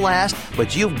or last,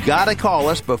 but you've got to call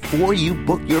us before you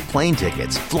book your plane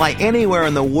tickets. Fly anywhere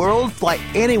in the world, fly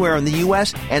anywhere in the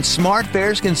U.S., and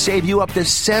SmartFares can save you up to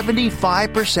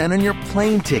 75% on your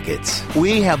plane tickets.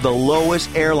 We have the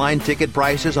lowest airline ticket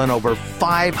prices on over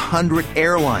 500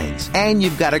 airlines, and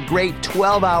you've got a great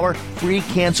 12-hour free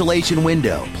cancellation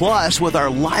window. Plus, with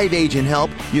our live agent help,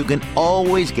 you can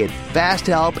always get fast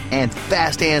help and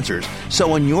fast answers.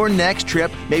 So on your next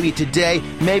trip, maybe today,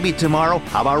 maybe tomorrow,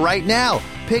 how about right now?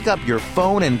 Pick up your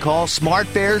phone and call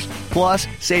SmartFares, plus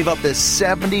save up to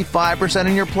 75%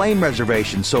 on your plane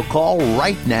reservation. So call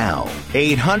right now.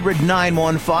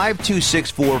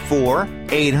 800-915-2644.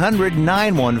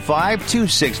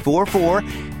 800-915-2644.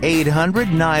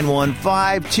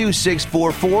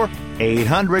 800-915-2644.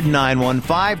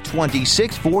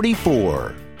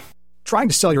 800-915-2644. Trying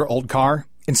to sell your old car?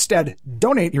 Instead,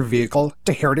 donate your vehicle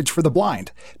to Heritage for the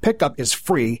Blind. Pickup is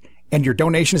free, and your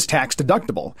donation is tax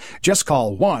deductible. Just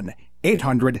call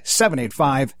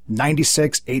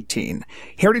 1-800-785-9618.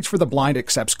 Heritage for the Blind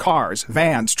accepts cars,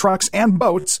 vans, trucks, and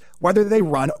boats, whether they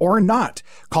run or not.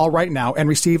 Call right now and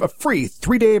receive a free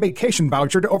 3-day vacation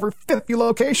voucher to over 50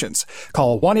 locations.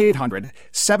 Call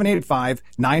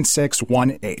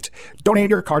 1-800-785-9618. Donate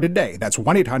your car today. That's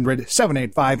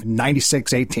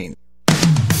 1-800-785-9618.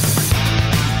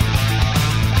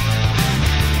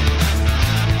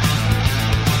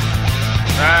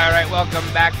 All right,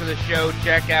 welcome back to the show.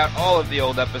 Check out all of the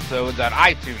old episodes on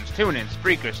iTunes, TuneIn,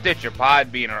 Spreaker, Stitcher,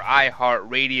 Podbean, or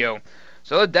iHeartRadio.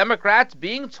 So the Democrats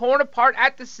being torn apart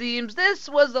at the seams. This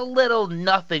was a little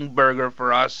nothing burger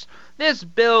for us. This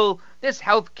bill, this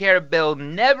health care bill,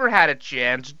 never had a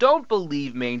chance. Don't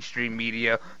believe mainstream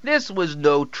media. This was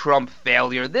no Trump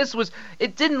failure.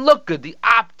 It didn't look good. The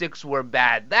optics were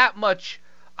bad. That much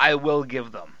I will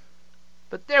give them.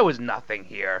 But there was nothing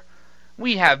here.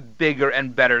 We have bigger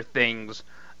and better things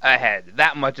ahead.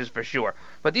 That much is for sure.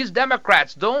 But these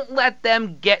Democrats, don't let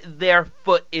them get their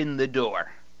foot in the door.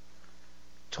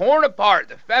 Torn apart,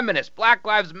 the feminists, Black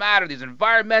Lives Matter, these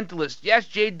environmentalists, yes,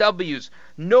 JWs.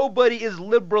 Nobody is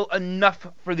liberal enough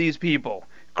for these people.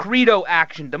 Credo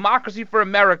Action, Democracy for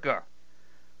America.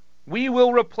 We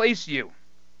will replace you.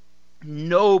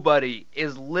 Nobody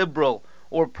is liberal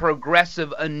or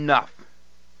progressive enough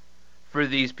for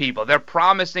these people. They're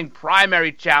promising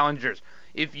primary challengers.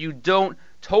 If you don't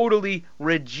totally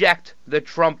reject the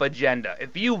Trump agenda,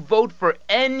 if you vote for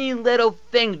any little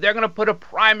thing, they're going to put a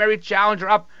primary challenger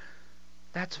up.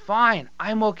 That's fine.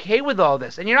 I'm okay with all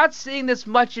this. And you're not seeing this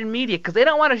much in media because they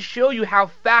don't want to show you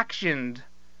how factioned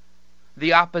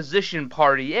the opposition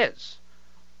party is.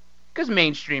 Because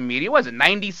mainstream media, was it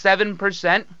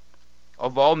 97%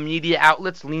 of all media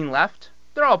outlets lean left?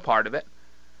 They're all part of it.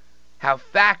 How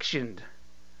factioned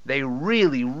they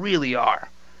really, really are.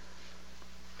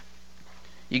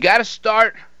 You gotta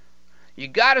start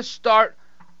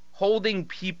holding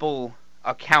people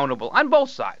accountable on both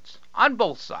sides. On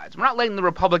both sides. We're not letting the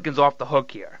Republicans off the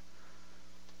hook here.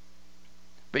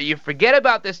 But you forget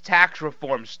about this tax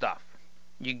reform stuff.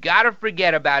 You got to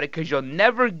forget about it because you'll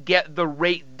never get the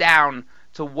rate down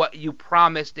to what you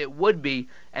promised it would be,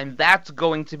 and that's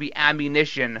going to be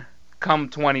ammunition come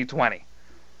 2020.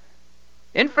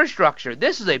 Infrastructure.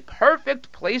 This is a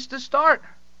perfect place to start.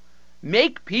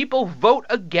 Make people vote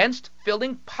against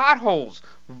filling potholes.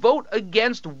 Vote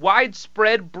against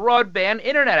widespread broadband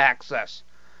internet access.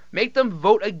 Make them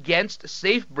vote against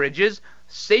safe bridges,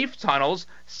 safe tunnels,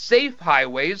 safe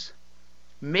highways.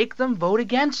 Make them vote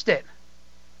against it.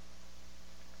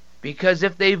 Because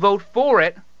if they vote for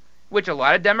it, which a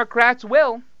lot of Democrats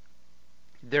will,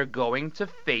 they're going to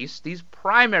face these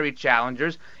primary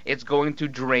challengers. It's going to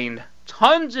drain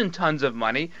tons and tons of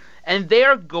money, and they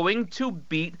are going to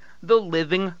beat the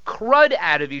living crud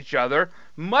out of each other,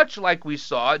 much like we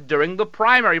saw during the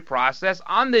primary process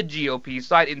on the GOP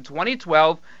side in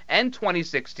 2012 and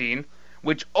 2016,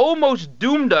 which almost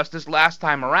doomed us this last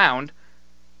time around.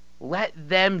 Let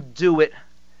them do it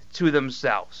to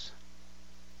themselves.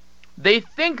 They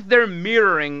think they're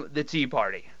mirroring the Tea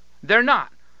Party. They're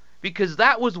not, because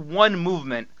that was one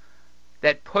movement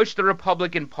that pushed the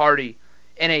Republican Party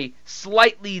in a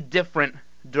slightly different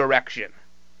direction.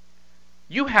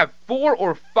 You have 4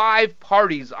 or 5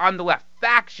 parties on the left,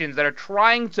 factions that are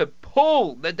trying to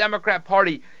pull the Democrat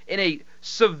Party in a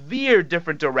severe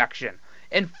different direction,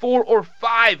 and 4 or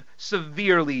 5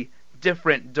 severely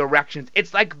different directions.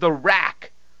 It's like the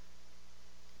rack,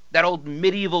 that old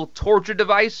medieval torture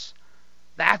device.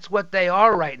 That's what they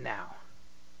are right now.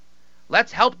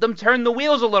 Let's help them turn the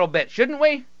wheels a little bit, shouldn't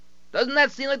we? Doesn't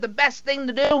that seem like the best thing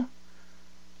to do?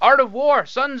 Art of War,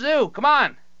 Sun Tzu, come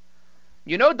on.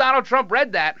 You know Donald Trump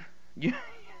read that.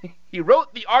 He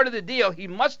wrote The Art of the Deal. He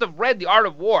must have read The Art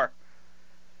of War.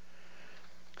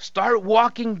 Start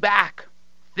walking back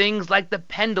things like the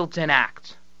Pendleton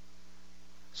Act,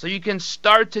 so you can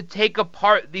start to take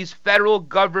apart these federal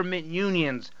government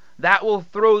unions. That will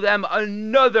throw them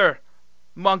another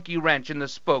monkey wrench in the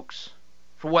spokes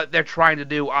for what they're trying to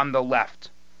do on the left.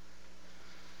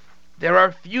 There are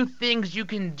a few things you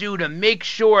can do to make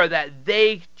sure that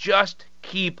they just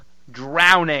keep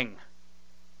drowning.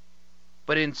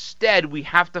 But instead, we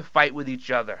have to fight with each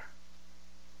other.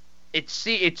 It's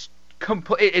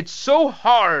so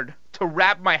hard to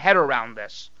wrap my head around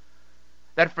this,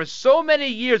 that for so many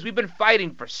years we've been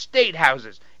fighting for state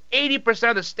houses, 80%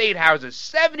 of the state houses,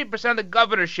 70% of the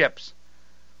governorships,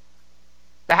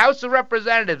 the House of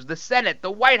Representatives, the Senate,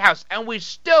 the White House, and we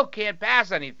still can't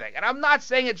pass anything. And I'm not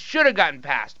saying it should have gotten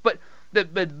passed, but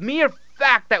the mere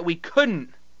fact that we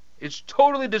couldn't is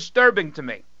totally disturbing to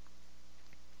me.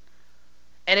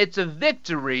 And it's a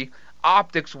victory,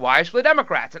 optics-wise, for the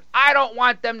Democrats. And I don't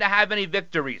want them to have any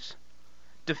victories.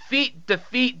 Defeat,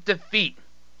 defeat, defeat.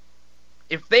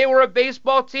 If they were a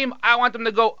baseball team, I want them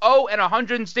to go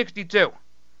 0-162.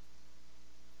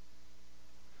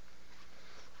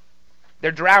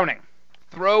 They're drowning.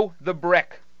 Throw the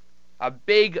brick. A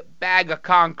big bag of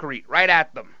concrete right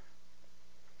at them.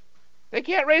 They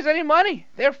can't raise any money.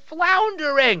 They're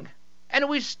floundering. And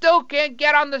we still can't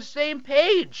get on the same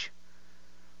page.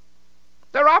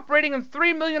 They're operating in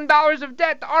 $3 million of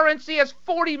debt. The RNC has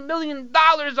 $40 million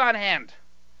on hand.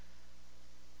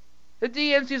 The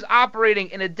DNC is operating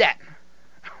in a debt.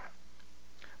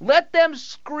 Let them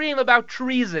scream about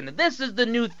treason. This is the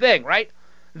new thing, right?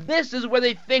 This is where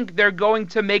they think they're going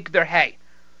to make their hay.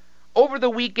 Over the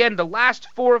weekend, the last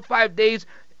 4 or 5 days,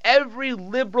 every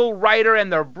liberal writer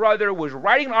and their brother was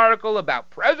writing an article about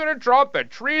President Trump and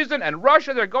treason and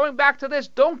Russia. They're going back to this.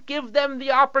 Don't give them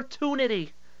the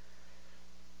opportunity.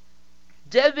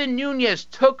 Devin Nunes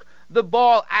took the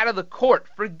ball out of the court.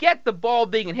 Forget the ball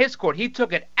being in his court. He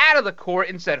took it out of the court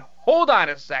and said, hold on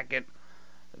a second.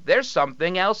 There's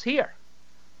something else here.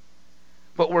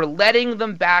 But we're letting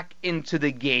them back into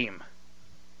the game.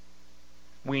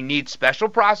 We need special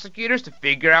prosecutors to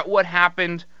figure out what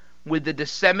happened with the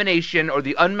dissemination or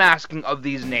the unmasking of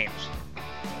these names.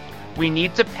 We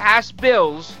need to pass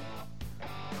bills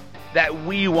that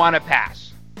we want to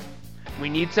pass. We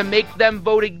need to make them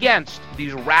vote against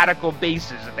these radical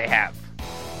bases that they have.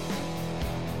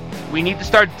 We need to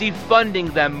start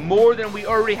defunding them more than we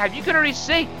already have. You can already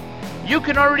see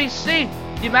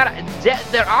the amount of debt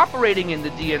they're operating in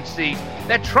the DNC,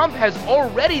 that Trump has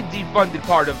already defunded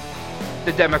part of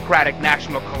the Democratic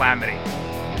National Calamity.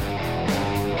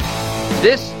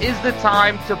 This is the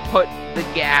time to put the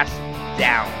gas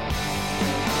down.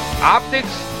 Optics,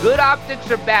 good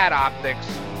optics or bad optics,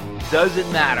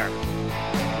 doesn't matter.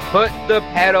 Put the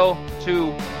pedal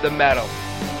to the metal.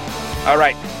 All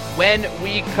right, when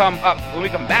we come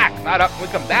back,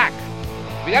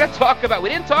 we got to talk about, we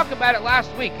didn't talk about it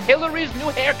last week, Hillary's new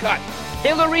haircut.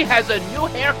 Hillary has a new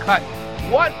haircut.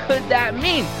 What could that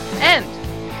mean? And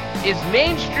is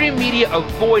mainstream media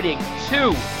avoiding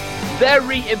two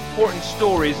very important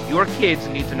stories your kids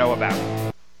need to know about?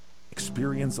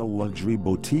 Experience a luxury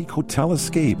boutique hotel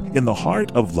escape in the heart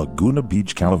of Laguna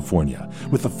Beach, California,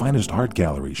 with the finest art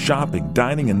gallery, shopping,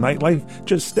 dining, and nightlife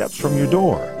just steps from your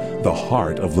door. The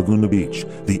heart of Laguna Beach,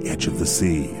 the edge of the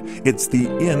sea. It's the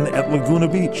Inn at Laguna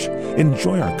Beach.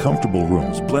 Enjoy our comfortable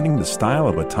rooms, blending the style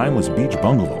of a timeless beach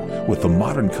bungalow with the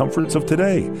modern comforts of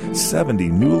today. 70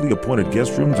 newly appointed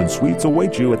guest rooms and suites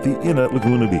await you at the Inn at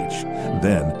Laguna Beach.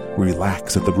 Then,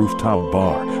 relax at the rooftop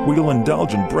bar, where you'll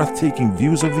indulge in breathtaking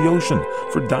views of the ocean.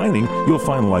 For dining, you'll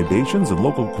find libations and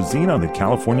local cuisine on the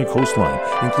California coastline,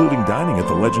 including dining at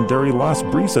the legendary Las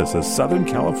Brisas, a Southern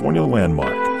California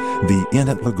landmark. The Inn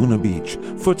at Laguna Beach,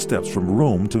 footsteps from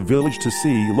room to village to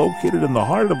sea, located in the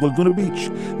heart of Laguna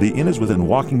Beach. The Inn is within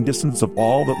walking distance of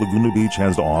all that Laguna Beach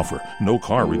has to offer. No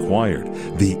car required.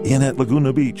 The Inn at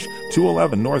Laguna Beach,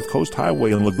 211 North Coast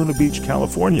Highway in Laguna Beach,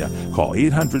 California. Call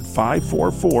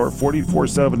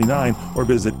 800-544-4479 or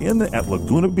visit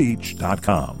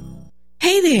innatlagunabeach.com.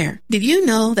 Hey there! Did you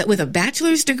know that with a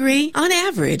bachelor's degree, on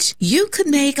average, you could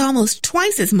make almost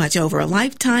twice as much over a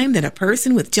lifetime than a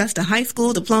person with just a high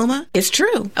school diploma? It's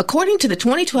true. According to the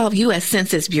 2012 U.S.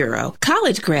 Census Bureau,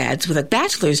 college grads with a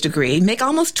bachelor's degree make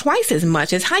almost twice as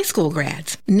much as high school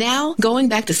grads. Now, going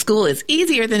back to school is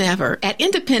easier than ever at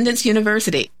Independence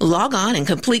University. Log on and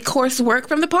complete coursework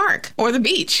from the park, or the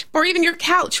beach, or even your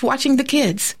couch watching the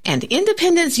kids. And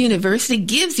Independence University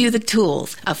gives you the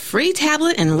tools, a free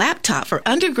tablet and laptop for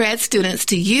undergrad students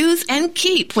to use and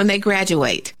keep when they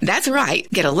graduate. That's right.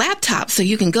 Get a laptop so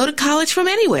you can go to college from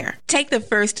anywhere. Take the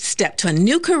first step to a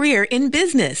new career in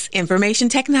business, information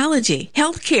technology,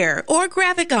 healthcare, or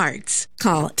graphic arts.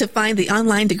 Call to find the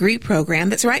online degree program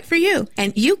that's right for you,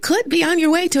 and you could be on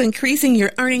your way to increasing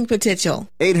your earning potential.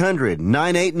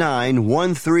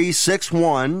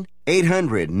 800-989-1361.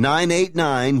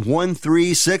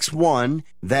 800-989-1361.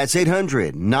 That's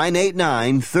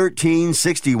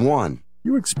 800-989-1361.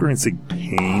 You experiencing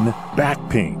pain, back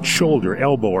pain, shoulder,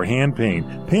 elbow, or hand pain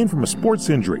from a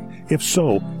sports injury? If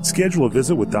so, schedule a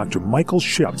visit with Dr. Michael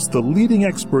Sheps, the leading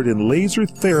expert in laser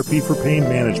therapy for pain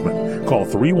management. Call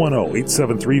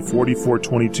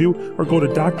 310-873-4422 or go to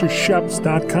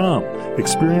drsheps.com.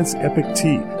 Experience Epic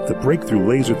T, the breakthrough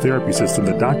laser therapy system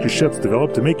that Dr. Sheps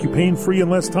developed to make you pain-free in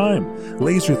less time.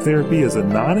 Laser therapy is a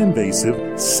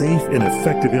non-invasive, safe, and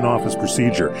effective in-office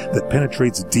procedure that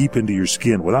penetrates deep into your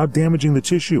skin without damaging the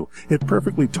tissue. It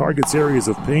perfectly targets areas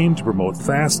of pain to promote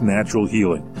fast, natural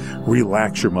healing.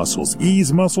 Relax your muscles,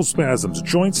 ease muscle spasms,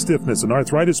 joint stiffness, and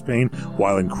arthritis pain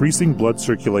while increasing blood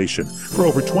circulation. For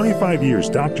over 25 years,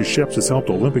 Dr. Sheps has helped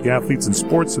Olympic athletes and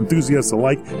sports enthusiasts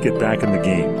alike get back in the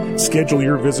game. Schedule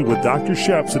your visit with Dr.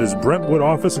 Sheps at his Brentwood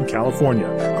office in California.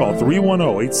 Call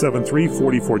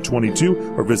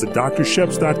 310-873-4422 or visit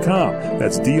drsheps.com.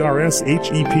 That's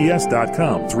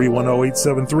DRSHEPS.com.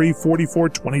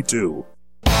 310-873-4422.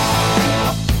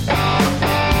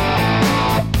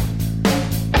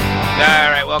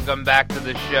 Alright, welcome back to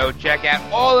the show. Check out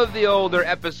all of the older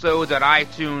episodes on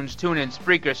iTunes, TuneIn,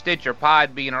 Spreaker, Stitcher,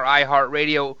 Podbean, or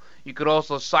iHeartRadio. You could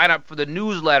also sign up for the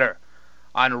newsletter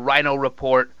on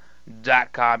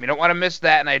rhinoreport.com. You don't want to miss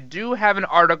that, and I do have an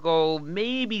article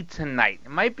maybe tonight.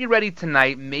 It might be ready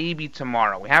tonight, maybe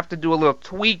tomorrow. We have to do a little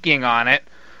tweaking on it.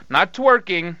 Not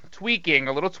twerking, tweaking,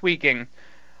 a little tweaking.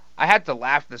 I had to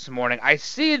laugh this morning. I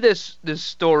see this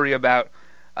story about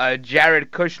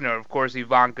Jared Kushner, of course,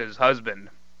 Ivanka's husband.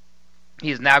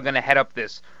 He's now going to head up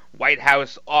this White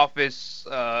House Office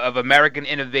of American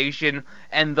Innovation,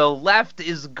 and the left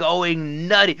is going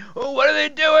nutty. Oh, what are they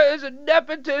doing? Is it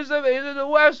nepotism? Is it the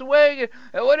West Wing?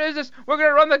 And what is this? We're going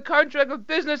to run the country like a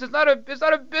business. It's not a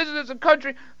business, it's a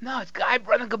country. No, it's guy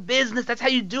running a business. That's how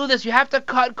you do this. You have to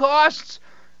cut costs.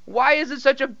 Why is it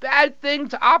such a bad thing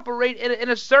to operate in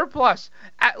a surplus?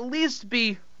 At least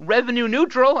be revenue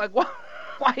neutral. Like,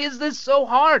 why is this so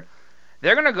hard?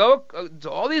 They're going to go to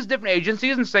all these different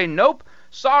agencies and say, nope,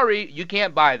 sorry, you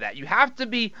can't buy that. You have to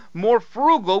be more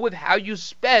frugal with how you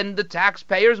spend the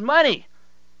taxpayers' money.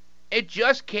 It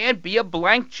just can't be a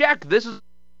blank check.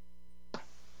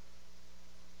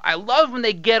 I love when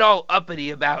they get all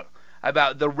uppity about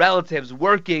the relatives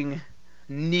working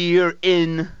near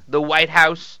in the White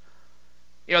House.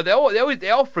 You know, they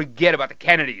all forget about the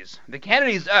Kennedys. The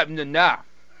Kennedys, nah.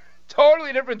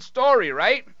 Totally different story,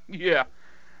 right? Yeah.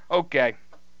 Okay.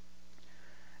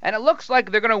 And it looks like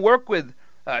they're going to work with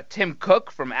Tim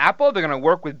Cook from Apple. They're going to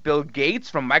work with Bill Gates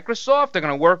from Microsoft. They're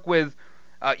going to work with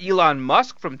Elon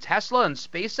Musk from Tesla and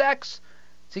SpaceX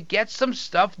to get some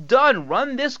stuff done.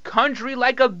 Run this country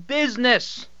like a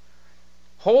business.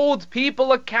 Hold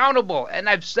people accountable. And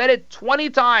I've said it 20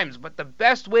 times, but the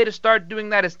best way to start doing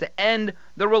that is to end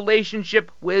the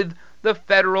relationship with the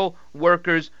Federal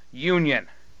Workers Union.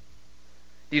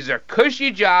 These are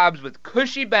cushy jobs with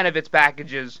cushy benefits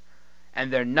packages,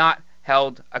 and they're not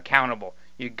held accountable.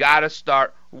 You gotta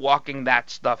start walking that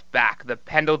stuff back. The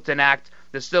Pendleton Act,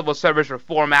 the Civil Service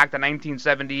Reform Act of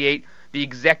 1978, the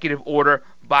executive order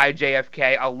by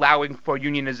JFK allowing for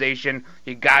unionization.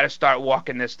 You gotta start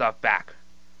walking this stuff back.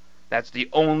 That's the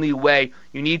only way.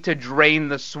 You need to drain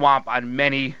the swamp on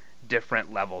many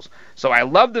different levels. So I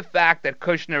love the fact that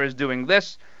Kushner is doing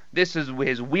this. This is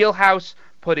his wheelhouse,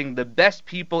 putting the best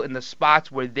people in the spots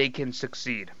where they can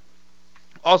succeed.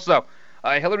 Also,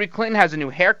 Hillary Clinton has a new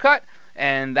haircut,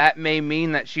 and that may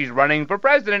mean that she's running for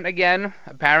president again.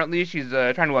 Apparently, she's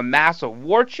trying to amass a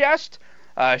war chest.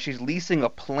 She's leasing a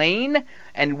plane,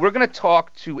 and we're going to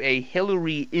talk to a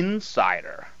Hillary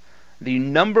insider, the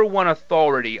number one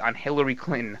authority on Hillary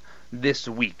Clinton this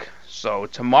week. So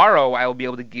tomorrow I will be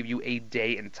able to give you a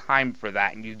day and time for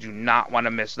that, and you do not want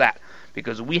to miss that,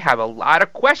 because we have a lot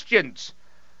of questions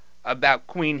about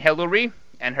Queen Hillary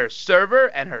and her server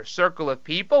and her circle of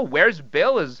people. Where's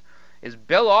Bill? Is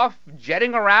Bill off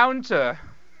jetting around to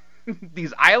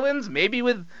these islands? Maybe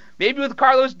with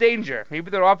Carlos Danger. Maybe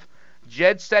they're off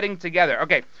jet setting together.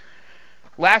 Okay,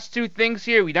 last two things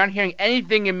here. We're not hearing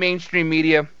anything in mainstream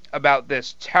media about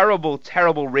this terrible,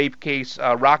 terrible rape case,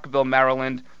 Rockville,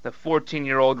 Maryland. The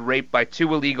 14-year-old raped by two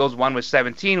illegals. One was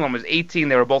 17, one was 18.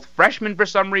 They were both freshmen for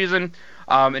some reason.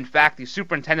 In fact, the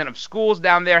superintendent of schools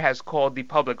down there has called the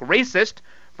public racist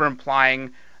for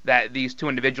implying that these two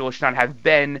individuals should not have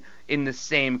been in the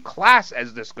same class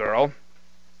as this girl.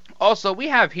 Also, we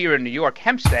have here in New York,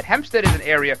 Hempstead. Hempstead is an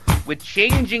area with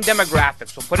changing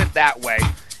demographics, we'll put it that way.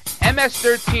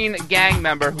 MS-13 gang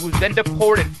member who's been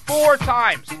deported 4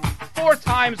 times. 4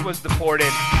 times was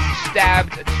deported,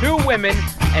 stabbed 2 women,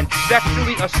 and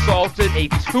sexually assaulted a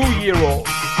 2-year-old.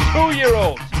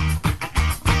 2-year-old.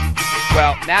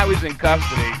 Well, now he's in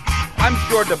custody. I'm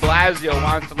sure de Blasio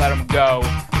wants to let him go.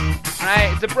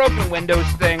 Right? It's a broken windows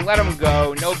thing. Let him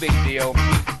go. No big deal.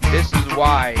 This is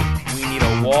why we need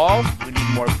a wall. We need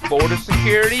more border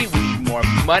security. We need more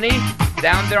money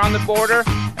down there on the border.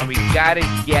 And we gotta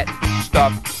get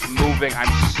stuff moving. I'm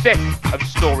sick of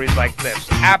stories like this.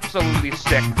 Absolutely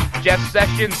sick. Jeff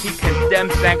Sessions, he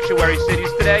condemned sanctuary cities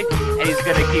today, and he's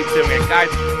gonna keep doing it. Guys,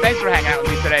 thanks for hanging out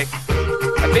with me today.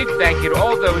 A big thank you to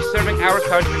all those serving our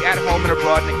country at home and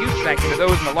abroad, and a huge thank you to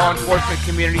those in the law enforcement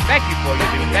community. Thank you for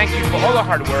what you do. Thank you for all the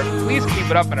hard work. Please keep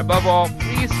it up, and above all,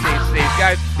 please stay safe.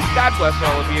 Guys, God bless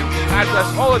all of you. God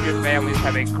bless all of your families.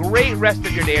 Have a great rest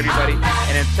of your day, everybody.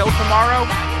 And until tomorrow,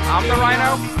 I'm the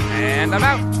Rhino, and I'm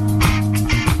out.